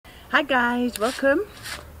Hi guys, welcome.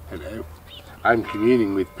 Hello. I'm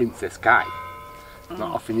communing with Princess Kai. Not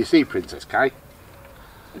often you see Princess Kai.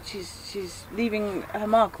 She's leaving her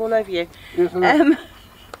mark all over you. Yes, a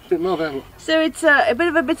bit more there. So it's a bit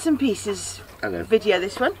of a bits and pieces video,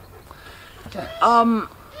 this one. Yes.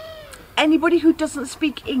 Anybody who doesn't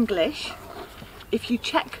speak English, if you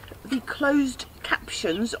check the closed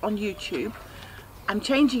captions on YouTube, I'm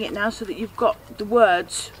changing it now so that you've got the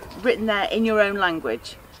words written there in your own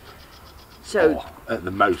language. So at the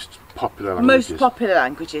most popular languages. Most popular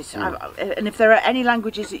languages. And if there are any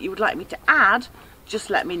languages that you would like me to add, just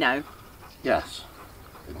let me know. Yes.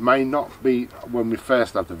 It may not be when we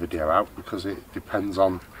first have the video out because it depends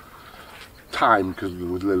on time, because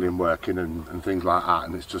with Lillian working and things like that,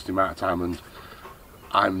 and it's just the amount of time, and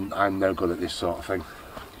I'm no good at this sort of thing.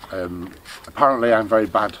 Apparently I'm very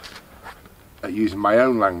bad at using my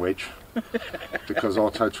own language because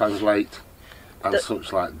auto-translate and such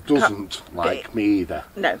doesn't like me either.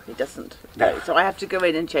 No, it doesn't. No. So I have to go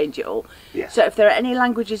in and change it all. Yes. So if there are any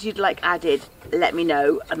languages you'd like added, let me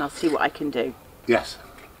know and I'll see what I can do. Yes.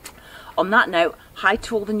 On that note, hi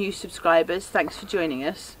to all the new subscribers. Thanks for joining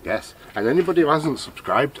us. Yes. And anybody who hasn't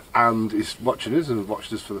subscribed and is watching us and has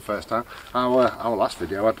watched us for the first time, our last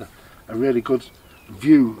video had a really good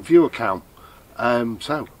view count.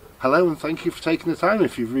 So hello and thank you for taking the time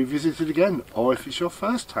if you've revisited again or if it's your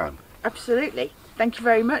first time. Absolutely. Thank you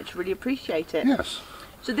very much. Really appreciate it. Yes.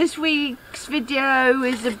 So this week's video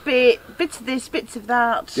is a bits of this, bits of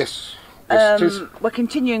that. Yes. We're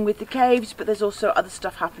continuing with the caves, but there's also other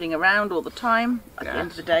stuff happening around all the time. At the end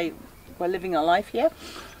of the day, we're living our life here.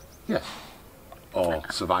 Yes. Or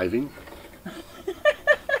surviving.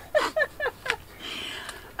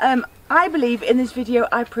 I believe in this video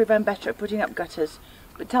I prove I'm better at putting up gutters,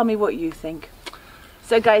 but tell me what you think.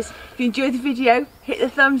 So guys, if you enjoyed the video, hit the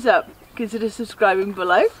thumbs up, consider subscribing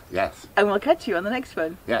below. Yes. And we'll catch you on the next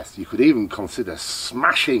one. Yes, you could even consider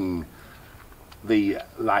smashing the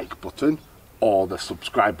like button or the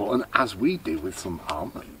subscribe button as we do with some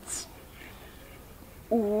almonds.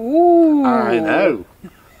 Ooh. I know.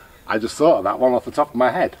 I just thought of that one off the top of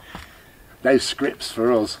my head. No scripts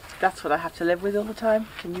for us. That's what I have to live with all the time.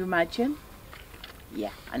 Can you imagine?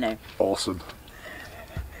 Yeah, I know. Awesome.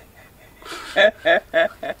 Bye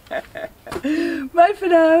for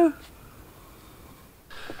now.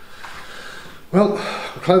 Well,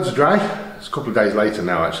 the clothes are dry. It's a couple of days later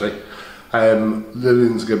now actually.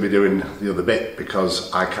 Lillian's going to be doing the other bit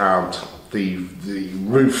because I can't. The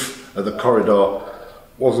roof of the corridor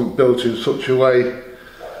wasn't built in such a way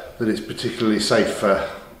that it's particularly safe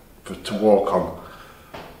to walk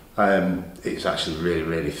on. It's actually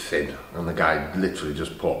really thin, and the guy literally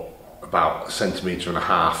just put about 1.5 centimetres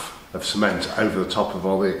of cement over the top of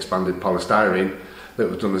all the expanded polystyrene that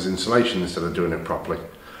was done as insulation instead of doing it properly.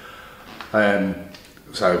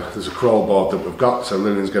 So there's a crawl board that we've got, so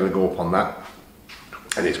Lillian's going to go up on that,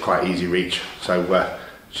 and it's quite easy reach. So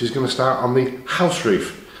she's going to start on the house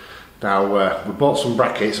roof. Now we bought some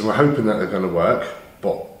brackets and we're hoping that they're going to work,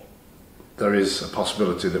 but there is a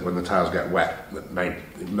possibility that when the tiles get wet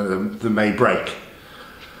they may break,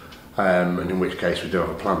 and in which case we do have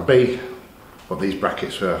a plan B. But these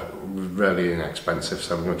brackets were really inexpensive,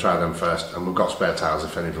 so we're going to try them first, and we've got spare tiles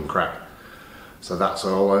if any of them crack. So that's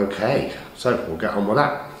all okay. So we'll get on with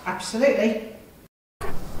that. Absolutely.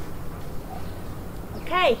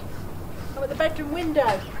 Okay, I'm at the bedroom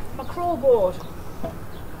window, my crawl board.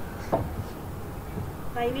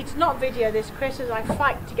 Now you need to not video this, Chris, as I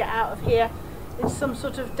fight to get out of here in some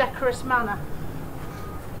sort of decorous manner.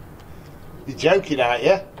 You're joking, aren't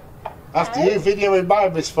you? After you videoing my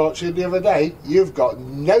misfortune the other day, you've got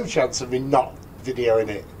no chance of me not videoing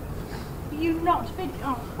it. You not video?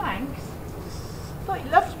 Oh, thanks. I thought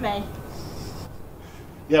you loved me.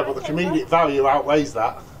 Yeah, but the comedic value outweighs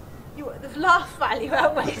that. The laugh value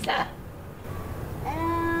outweighs that. I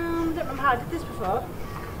don't remember how I did this before.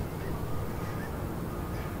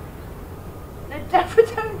 No,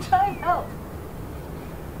 don't try and help.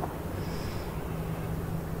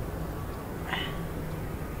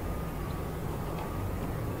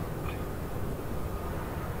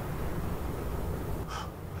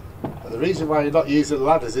 The reason why you're not using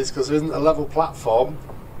ladders is because there isn't a level platform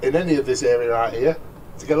in any of this area right here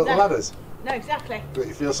to get up the ladders. No, exactly. That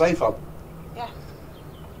you feel safe on. Yeah.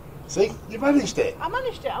 See, you managed it. I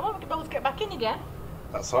managed it. I won't be able to get back in again.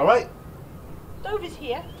 That's all right. Dover's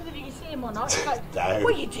here. I don't know if you can see him or not. It's like, No.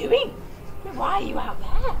 What are you doing? Why are you out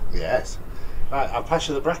there? Yes. Right, I'll pass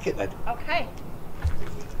you the bracket then. Okay.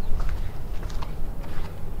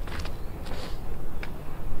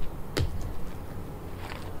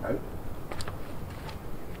 No.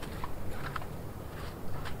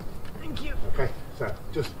 Thank you. Okay, so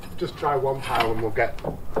just try one pile and we'll get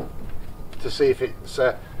to see if it's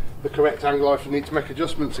the correct angle or if you need to make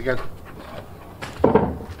adjustments again.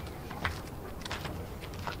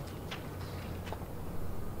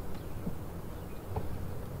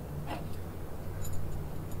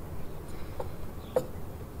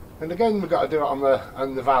 And again, we've got to do it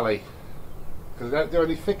on the valley because they don't do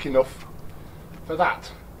any thick enough for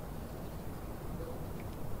that.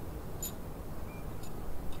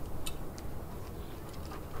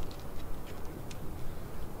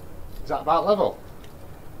 Is that about level?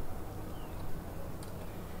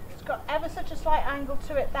 It's got ever such a slight angle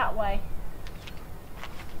to it that way.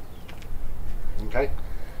 Okay,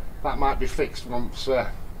 that might be fixed once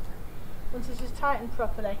this is tightened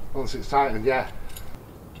properly. once it's tightened, yeah.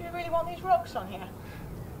 Do you really want these rocks on here?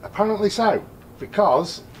 Apparently so,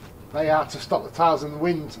 because they are to stop the tiles and the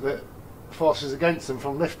wind that forces against them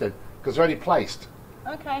from lifting, because they're already placed.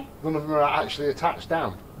 Okay. None of them are actually attached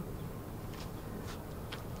down.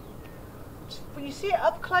 When you see it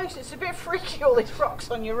up close, it's a bit freaky, all these rocks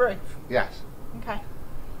on your roof. Yes. Okay.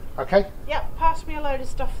 Okay? Yep, pass me a load of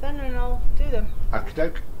stuff then and I'll do them. Okie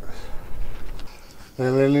doke. There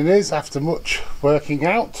Lillian is, after much working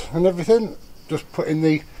out and everything, just putting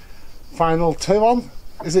the final 2 on.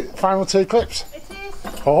 Is it final 2 clips? It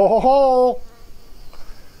is. Ho ho ho!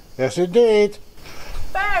 Yes indeed.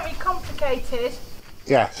 Very complicated.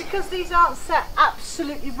 Yes. Because these aren't set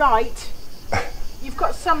absolutely right. You've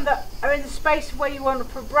got some that are in the space where you want to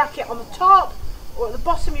put a bracket on the top, or at the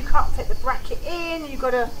bottom you can't fit the bracket in. You've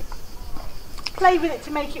got to play with it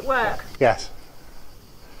to make it work. Yes.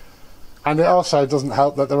 And it also doesn't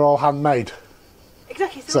help that they're all handmade.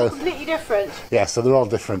 Exactly, so they're all completely different. Yeah, so they're all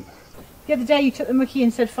different. The other day you took the mucky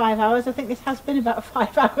and said 5 hours. I think this has been about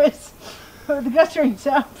 5 hours with the guttering's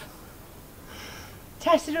up.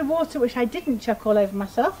 Tested with water, which I didn't chuck all over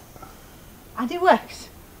myself, and it works.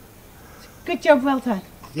 Good job, well done.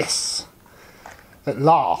 Yes. At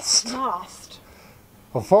last. Last.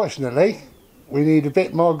 Unfortunately, we need a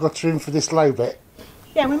bit more guttering for this low bit.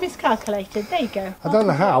 Yeah, we miscalculated. There you go. I don't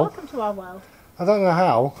know how. Welcome to our world. I don't know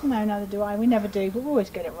how. No, neither do I. We never do, but we always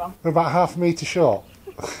get it wrong. We're about half a metre short.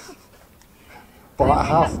 But like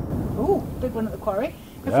half. Ooh, big one at the quarry.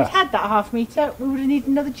 If Yeah. we'd had that half metre, we would have needed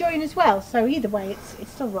another join as well. So either way,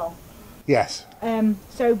 it's still wrong. Yes.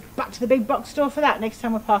 So back to the big box store for that next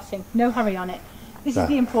time we're passing. No hurry on it. This No. is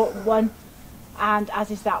the important one, and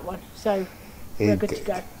as is that one. So we're good to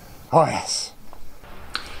go. Oh yes.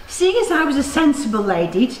 Seeing as I was a sensible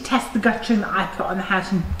lady to test the guttering that I put on the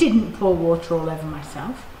house and didn't pour water all over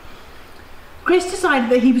myself, Chris decided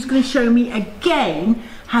that he was going to show me again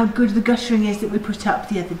how good the guttering is that we put up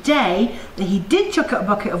the other day, that he did chuck up a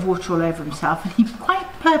bucket of water all over himself, and he quite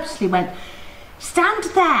purposely went, stand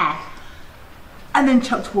there, and then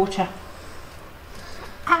chucked water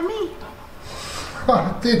at me.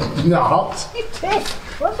 I did not. You did.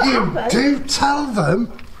 What's that You happened? do tell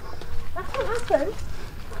them. That's what happened.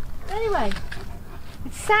 Anyway,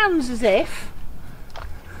 it sounds as if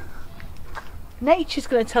nature's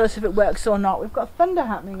going to tell us if it works or not. We've got thunder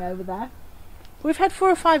happening over there. We've had 4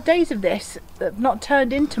 or 5 days of this that have not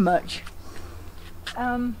turned into much. You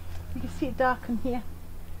can see it darken here.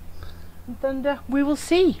 And thunder. We will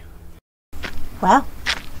see. Well,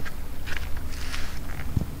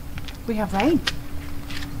 we have rain.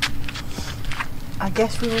 I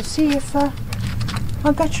guess we will see if our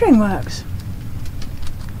guttering works.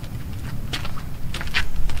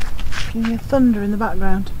 You can hear thunder in the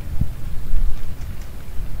background.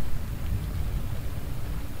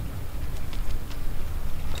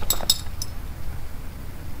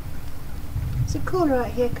 Is it cooler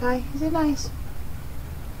out here, Kai? Is it nice?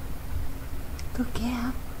 Good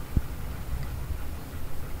girl.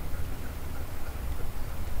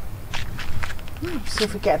 See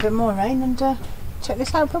if we get a bit more rain and check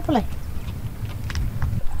this out properly.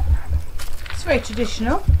 It's very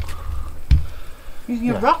traditional. Using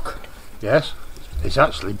a rock. Yes. It's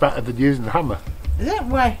actually better than using the hammer. Is it?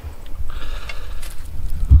 Why?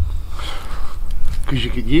 Because you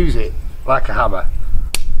could use it like a hammer.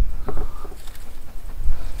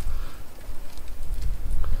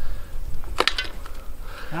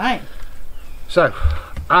 Right. So,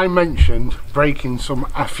 I mentioned breaking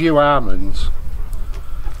a few almonds,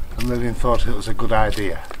 and Lillian thought it was a good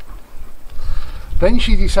idea. Then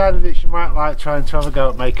she decided that she might like trying to have a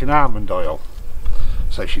go at making almond oil.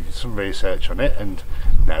 So she did some research on it, and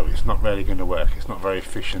no, it's not really going to work. It's not very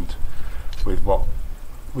efficient with what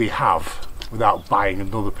we have without buying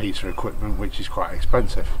another piece of equipment, which is quite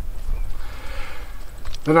expensive.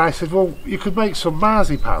 Then I said, well, you could make some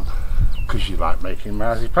marzipan, because you like making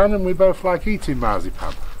marzipan and we both like eating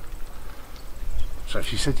marzipan. So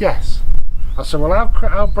she said yes. I said, well,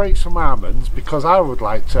 I'll break some almonds because I would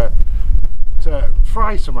like to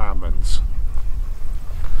fry some almonds.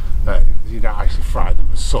 You don't actually fry them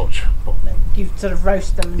as such, but you sort of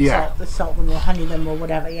roast them and yeah, salt them or honey them or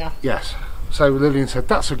whatever. Yeah. Yes. So Lillian said,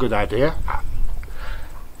 that's a good idea.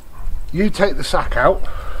 You take the sack out.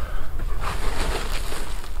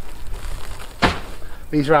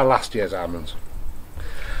 These are our last year's almonds.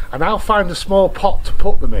 And I'll find a small pot to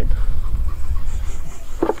put them in.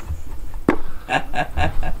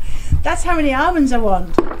 That's how many almonds I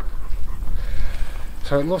want.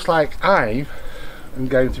 So it looks like I am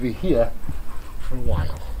going to be here for a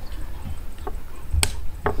while.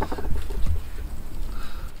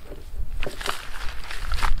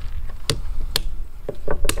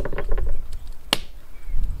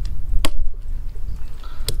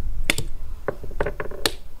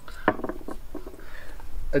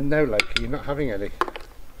 And no, Loki, you're not having any.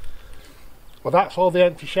 Well, that's all the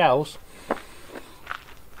empty shells.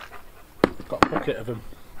 Got a bucket of them.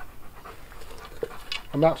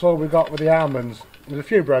 And that's all we got with the almonds. There's a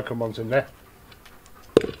few broken ones in there.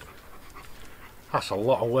 That's a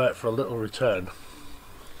lot of work for a little return.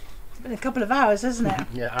 It's been a couple of hours, hasn't it?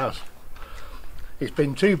 Yeah, it has. It's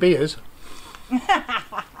been 2 beers.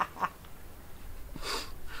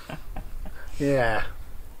 Yeah.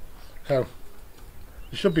 So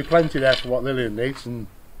there should be plenty there for what Lillian needs, and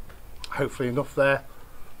hopefully enough there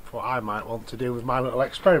for what I might want to do with my little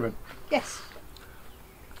experiment. Yes.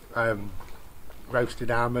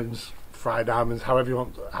 Roasted almonds, fried almonds, however you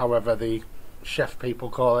want, however the chef people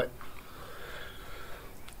call it.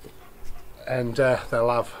 And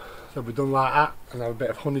they'll be done like that, and have a bit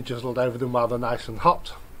of honey drizzled over them while they're nice and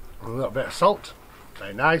hot, and a little bit of salt,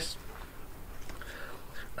 very nice.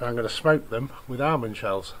 And I'm going to smoke them with almond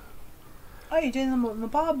shells. Oh, you're doing them on the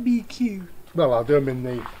barbecue? Well, I'll do them in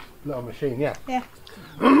the little machine, yeah. Yeah.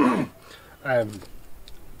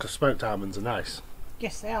 Because smoked almonds are nice.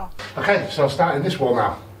 Yes, they are. Okay, so starting this one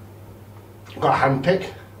now. I've got a hand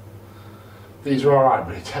pick. These are alright,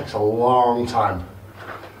 but it takes a long time.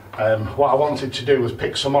 What I wanted to do was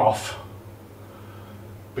pick some off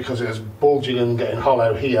because it was bulging and getting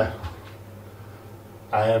hollow here.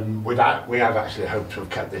 We had actually hoped to have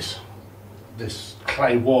kept this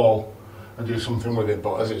clay wall and do something with it,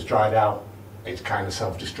 but as it's dried out, it's kind of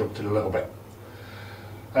self-destructed a little bit.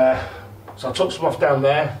 So I took some off down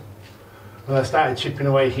there, and I started chipping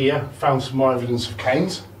away here, found some more evidence of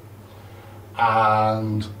canes,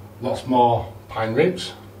 and lots more pine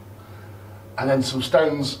roots, and then some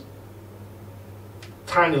stones,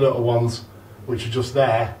 tiny little ones, which are just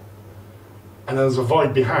there, and there's a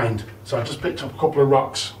void behind, so I just picked up a couple of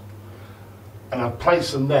rocks, and I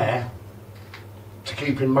placed them there to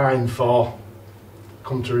keep in mind for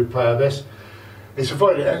come to repair this. It's a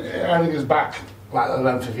void, it only goes back like the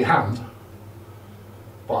length of your hand,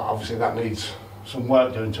 but obviously that needs some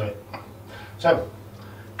work doing to it. So,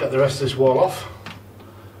 get the rest of this wall off,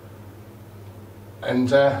 and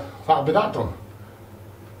that'll be that done.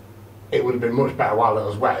 It would have been much better while it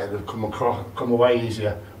was wet, it would have come away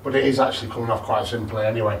easier, but it is actually coming off quite simply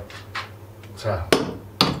anyway. So,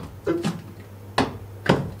 oops.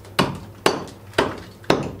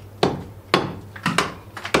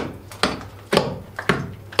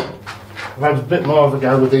 I've had a bit more of a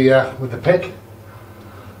go with the pick.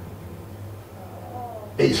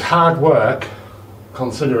 It's hard work,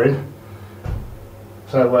 considering.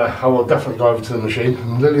 So I will definitely go over to the machine.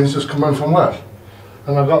 And Lillian's just come home from work,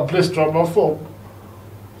 and I've got a blister on my foot.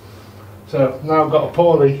 So now I've got a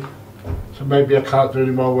poorly, so maybe I can't do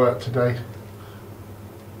any more work today.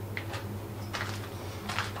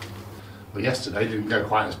 Well, yesterday didn't go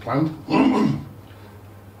quite as planned.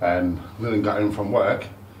 Lillian got in from work,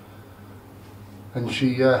 and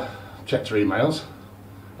she checked her emails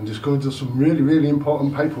and discovered there's some really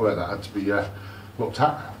important paperwork that had to be looked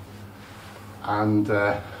at and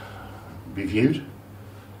reviewed.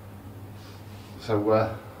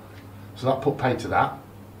 So that put paid to that.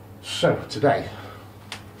 So today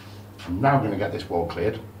I'm now going to get this wall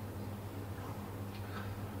cleared, and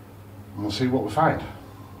we'll see what we find.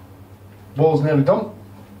 Wall's nearly done.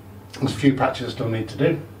 There's a few patches I still need to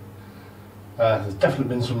do. There's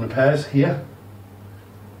definitely been some repairs here.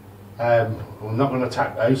 We're not going to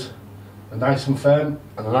attack those. They're nice and firm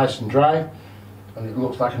and they're nice and dry, and it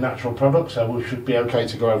looks like a natural product, so we should be okay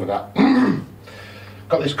to go over that.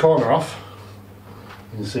 Got this corner off.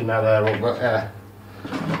 You can see now there,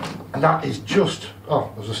 and that is just,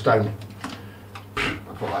 oh, there's a stone.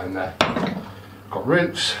 I'll put that in there. Got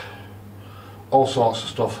roots, all sorts of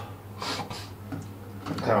stuff.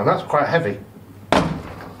 And that's quite heavy.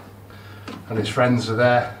 And his friends are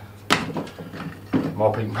there.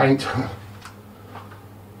 more pink paint.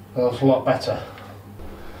 That's a lot better.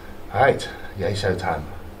 Right, yeso time.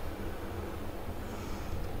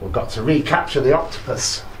 We've got to recapture the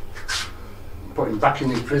octopus. Put him back in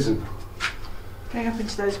his prison. Going up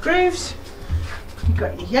into those grooves. You've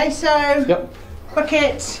got your yeso. Yep.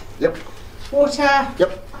 Bucket. Yep. Water.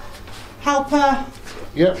 Yep. Helper.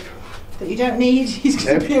 Yep. That you don't need. He's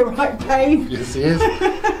going to be a right pain. Yes, he is.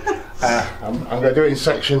 I'm going to do it in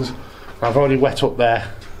sections. I've already wet up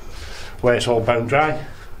there where it's all bone dry.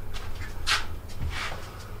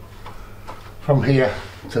 From here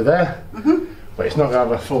to there. But it's not going to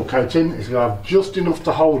have a full coating. It's going to have just enough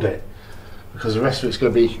to hold it, because the rest of it's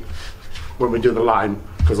going to be when we do the lime,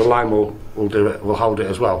 because the lime will do it, will hold it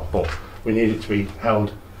as well. But we need it to be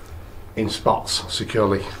held in spots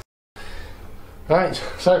securely. Right,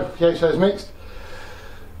 so yeso's mixed.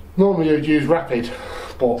 Normally you'd use rapid,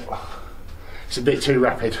 but it's a bit too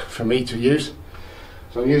rapid for me to use,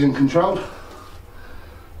 so I'm using controlled,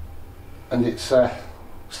 and it's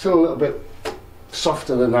still a little bit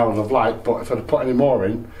softer than I would have liked, but if I'd have put any more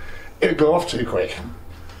in, it would go off too quick.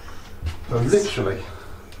 So literally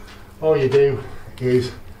all you do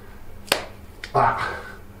is that.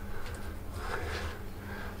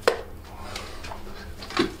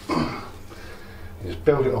 Just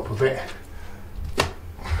build it up a bit.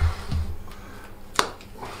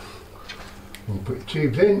 And put your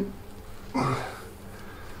tubes in. And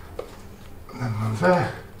then one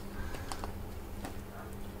there.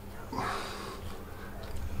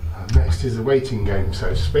 And next is the waiting game, so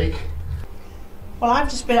to speak. Well, I've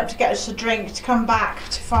just been up to get us a drink to come back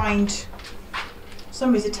to find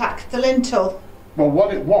somebody's attacked the lintel. Well,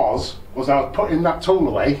 what it was I was putting that tool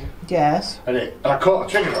away. Yes. And I caught a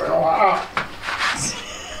trigger and all like that.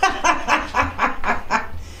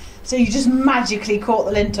 So you just magically caught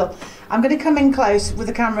the lintel. I'm going to come in close with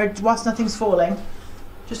the camera whilst nothing's falling,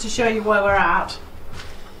 just to show you where we're at.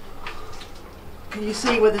 Can you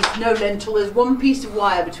see where there's no lintel? There's one piece of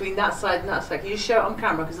wire between that side and that side. Can you show it on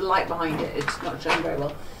camera, because the light behind it, it's not showing very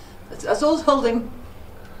well. That's all holding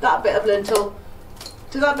that bit of lintel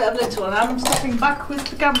to that bit of lintel, and I'm stepping back with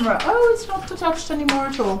the camera. Oh, it's not attached anymore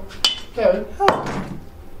at all. No. Oh.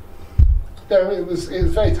 No, it was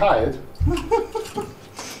very tired.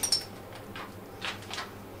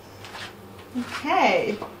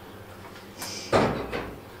 Okay.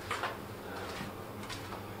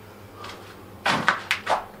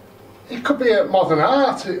 It could be a modern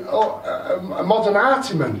art, or a modern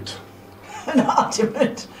artiment. An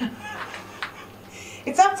artiment.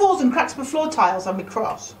 If that falls and cracks my floor tiles, I'll be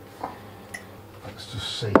cross. Let's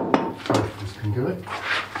just see if this can do it.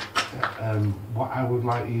 What I would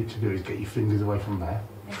like you to do is get your fingers away from there.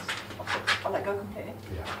 Yes. I'll let go completely.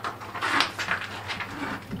 Yeah.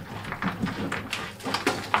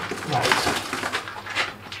 Right.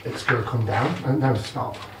 It's going to come down. No,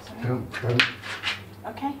 stop. Sorry. Don't.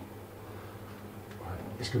 Okay. Right.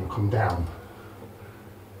 It's going to come down.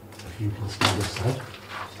 If you can stand this side.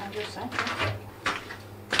 Stand your side.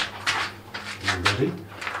 Are you ready?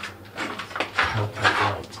 Help that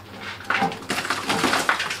right.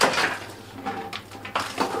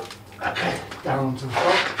 Okay, down to the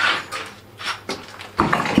top.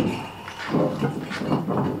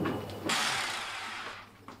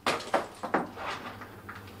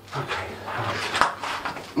 Okay, right.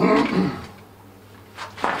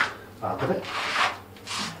 I'll get it.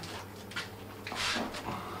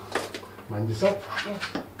 Mind yourself? Yes.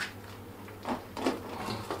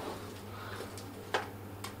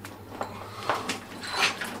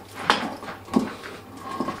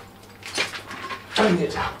 Bring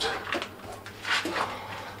it out.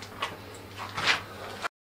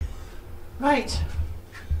 Right.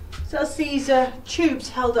 So that's these tubes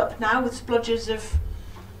held up now with splodges of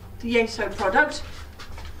the yeso product,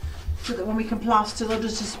 so that when we can plaster, they'll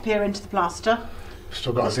just disappear into the plaster.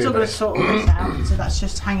 Still got Still got to sort all this out, so that's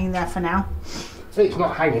just hanging there for now. It's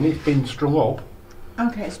not hanging, it's been strung up.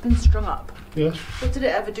 Okay, it's been strung up. Yes. What did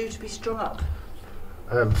it ever do to be strung up?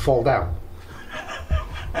 Fall down.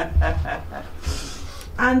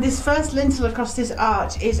 And this first lintel across this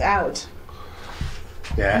arch is out.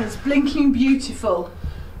 And Yeah, it's blinking beautiful.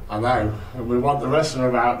 I know. And we want the rest of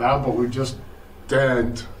them out now, but we just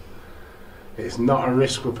daren't. It's not a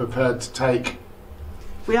risk we're prepared to take.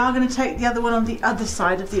 We are going to take the other one on the other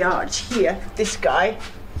side of the arch here, this guy.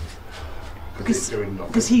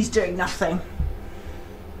 Because he's doing nothing.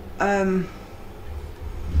 Oh,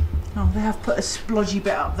 they have put a splodgy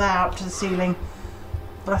bit up there, up to the ceiling,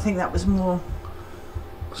 but I think that was more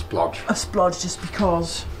Splodge. a splodge just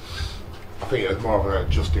because. I think it was more of a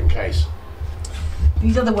just in case.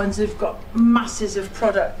 These other ones have got masses of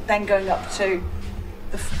product then going up to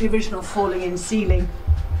the original falling in ceiling,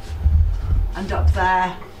 and up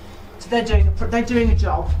there. So they're doing a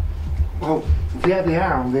job. Well, yeah, they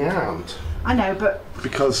are and they aren't. I know, but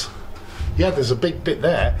because yeah, there's a big bit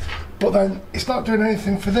there, but then it's not doing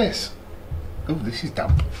anything for this. Oh, this is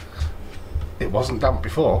damp. It wasn't damp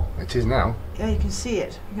before. It is now. Yeah, you can see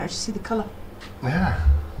it. You can actually see the colour. Yeah.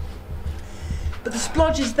 But the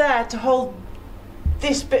splodge is there to hold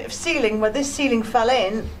this bit of ceiling where this ceiling fell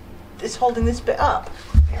in. It's holding this bit up.